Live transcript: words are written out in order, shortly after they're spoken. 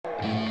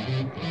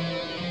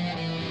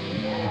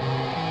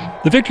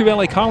The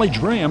Victorville College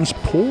Rams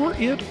pour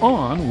it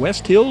on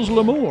West Hills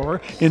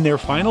Lamoore in their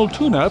final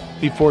tune-up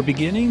before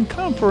beginning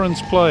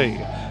conference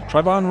play.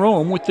 Tryvon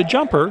Rome with the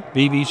jumper.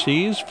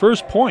 VVC's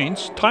first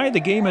points tie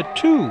the game at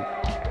 2.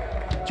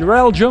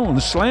 Jarrell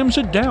Jones slams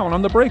it down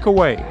on the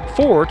breakaway,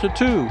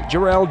 4-2.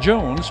 Jarrell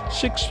Jones,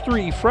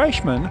 6'3"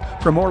 freshman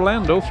from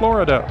Orlando,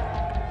 Florida.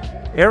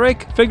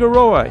 Eric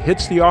Figueroa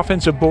hits the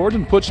offensive board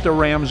and puts the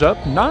Rams up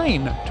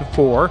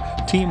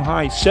 9-4. Team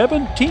high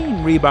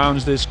 17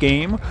 rebounds this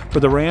game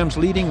for the Rams'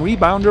 leading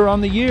rebounder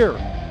on the year.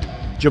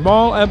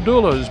 Jamal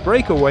Abdullah's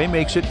breakaway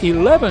makes it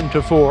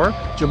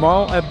 11-4.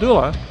 Jamal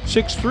Abdullah,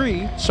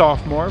 6'3",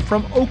 sophomore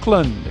from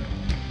Oakland.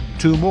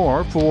 2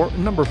 more for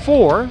number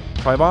 4,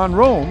 Tryvon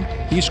Rome.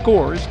 He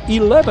scores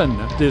 11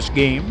 this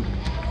game.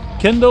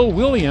 Kendall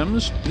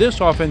Williams,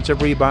 this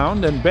offensive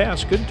rebound and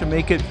basket to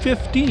make it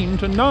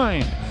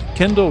 15-9.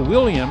 Kendall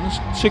Williams,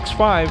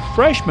 6'5",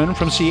 freshman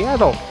from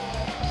Seattle.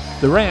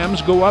 The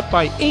Rams go up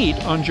by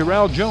 8 on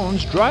Jarrell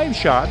Jones' drive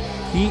shot.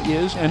 He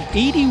is an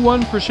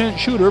 81%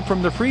 shooter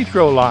from the free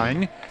throw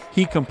line.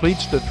 He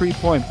completes the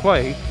three-point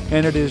play,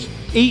 and it is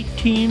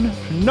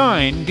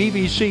 18-9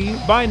 VVC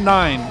by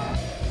 9.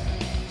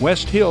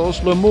 West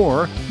Hills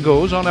Lamoore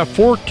goes on a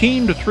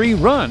 14-3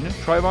 run.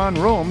 Tryvon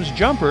Rome's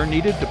jumper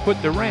needed to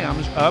put the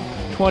Rams up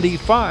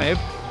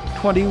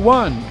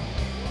 25-21.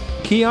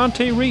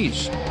 Keontae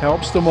Reese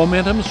helps the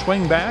momentum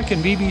swing back in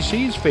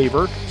VVC's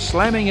favor,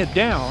 slamming it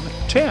down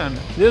 10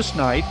 this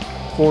night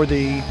for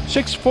the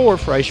 6'4"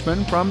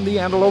 freshman from the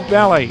Antelope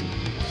Valley.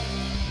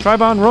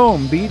 Tryvon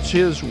Rome beats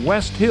his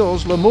West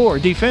Hills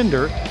Lamoore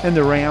defender, and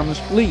the Rams'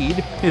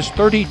 lead is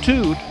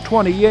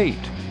 32-28.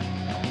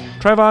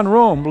 Tryvon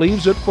Rome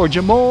leaves it for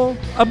Jamal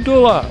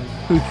Abdullah,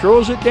 who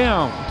throws it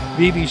down.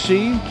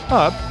 VVC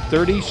up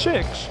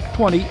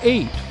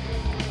 36-28.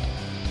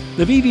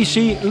 The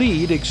VVC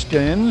lead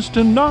extends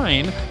to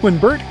 9 when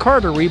Bert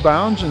Carter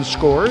rebounds and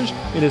scores.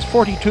 It is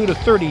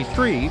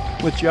 42-33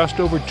 with just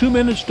over 2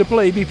 minutes to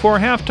play before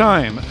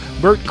halftime.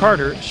 Bert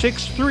Carter,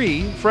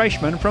 6'3",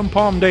 freshman from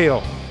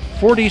Palmdale.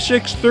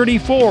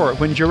 46-34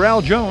 when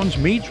Jarrell Jones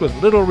meets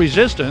with little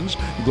resistance,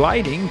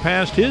 gliding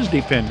past his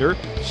defender.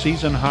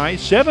 Season high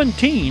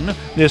 17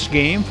 this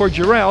game for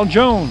Jarrell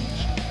Jones.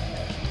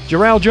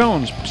 Jarrell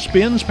Jones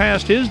spins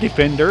past his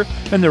defender,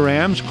 and the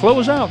Rams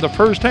close out the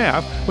first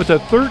half with a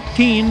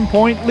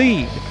 13-point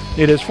lead.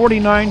 It is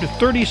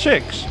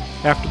 49-36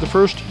 after the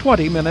first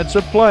 20 minutes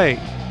of play.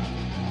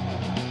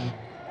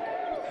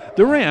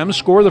 The Rams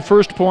score the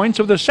first points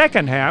of the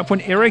second half when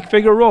Eric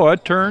Figueroa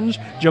turns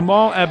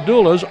Jamal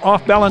Abdullah's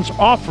off-balance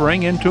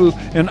offering into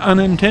an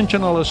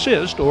unintentional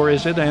assist, or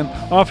is it an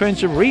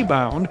offensive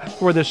rebound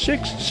for the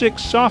 6'6"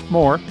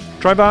 sophomore.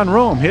 Tryvon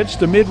Rome hits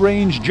the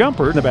mid-range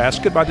jumper in the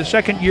basket by the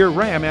second-year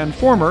Ram and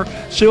former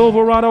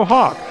Silverado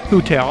Hawk,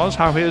 who tells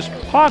how his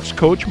Hawks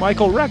coach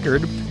Michael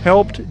Record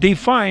helped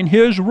define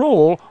his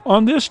role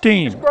on this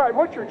team. Describe,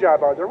 what's your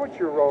job out there? What's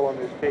your role on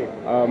this team?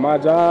 My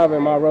job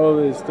and my role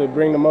is to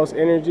bring the most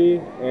energy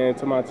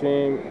to my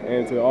team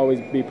and to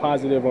always be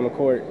positive on the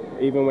court.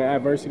 Even when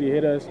adversity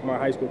hit us, my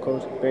high school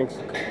coach, thanks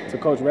to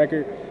Coach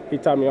Record, he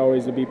taught me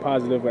always to be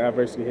positive when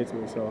adversity hits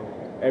me. So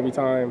every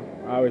time,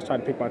 I always try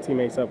to pick my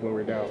teammates up when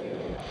we're down.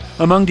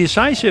 Among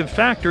decisive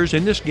factors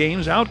in this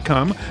game's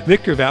outcome,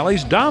 Victor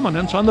Valley's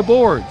dominance on the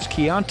boards.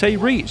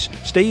 Keontae Reese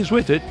stays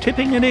with it,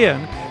 tipping it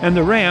in, and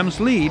the Rams'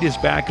 lead is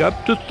back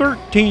up to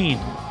 13.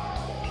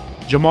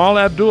 Jamal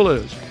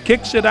Abdullah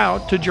kicks it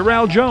out to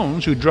Jarrell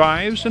Jones, who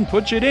drives and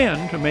puts it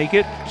in to make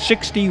it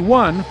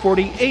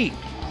 61-48.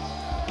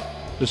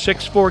 The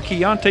 6'4"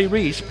 Keontae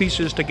Reese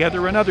pieces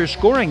together another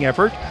scoring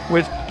effort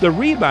with the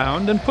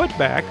rebound and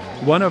putback,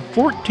 one of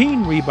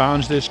 14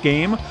 rebounds this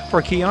game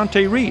for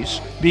Keontae Reese.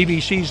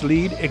 VVC's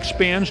lead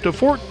expands to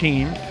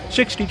 14,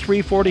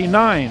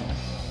 63-49.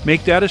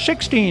 Make that a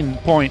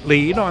 16-point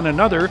lead on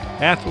another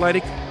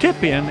athletic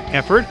tip-in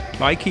effort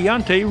by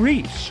Keontae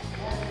Reese.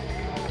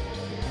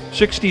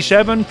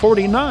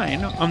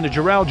 67-49 on the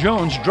Jarrell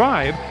Jones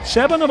drive,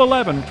 7 of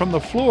 11 from the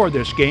floor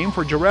this game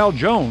for Jarrell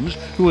Jones,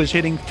 who is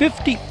hitting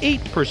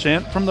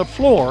 58% from the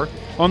floor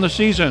on the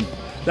season.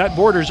 That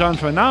borders on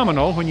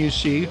phenomenal when you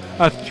see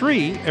a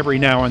 3 every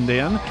now and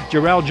then.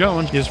 Jarrell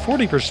Jones is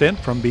 40%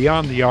 from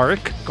beyond the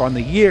arc on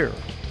the year.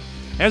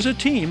 As a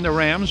team, the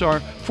Rams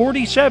are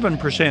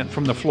 47%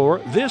 from the floor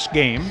this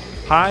game,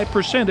 high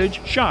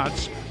percentage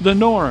shots the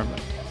norm.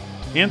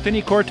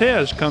 Anthony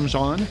Cortez comes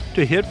on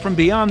to hit from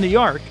beyond the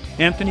arc.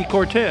 Anthony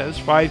Cortez,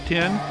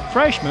 5'10",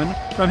 freshman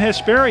from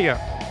Hesperia.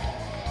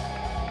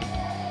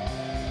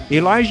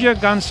 Elijah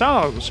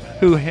Gonzalez,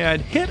 who had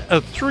hit a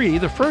 3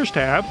 the first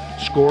half,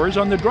 scores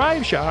on the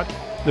drive shot.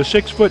 The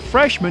 6-foot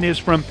freshman is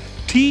from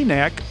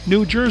Teaneck,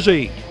 New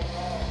Jersey.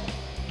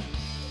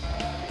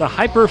 The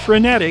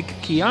hyper-frenetic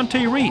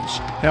Keontae Reese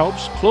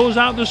helps close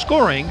out the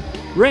scoring.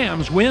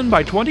 Rams win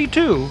by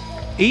 22,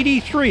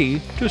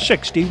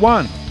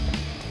 83-61.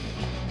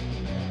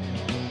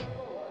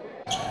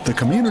 The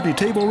Community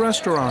Table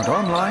Restaurant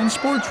Online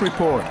Sports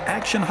Report.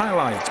 Action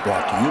highlights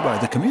brought to you by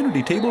the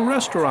Community Table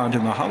Restaurant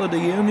in the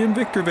Holiday Inn in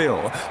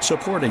Victorville,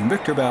 supporting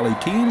Victor Valley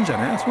teams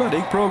and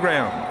athletic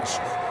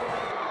programs.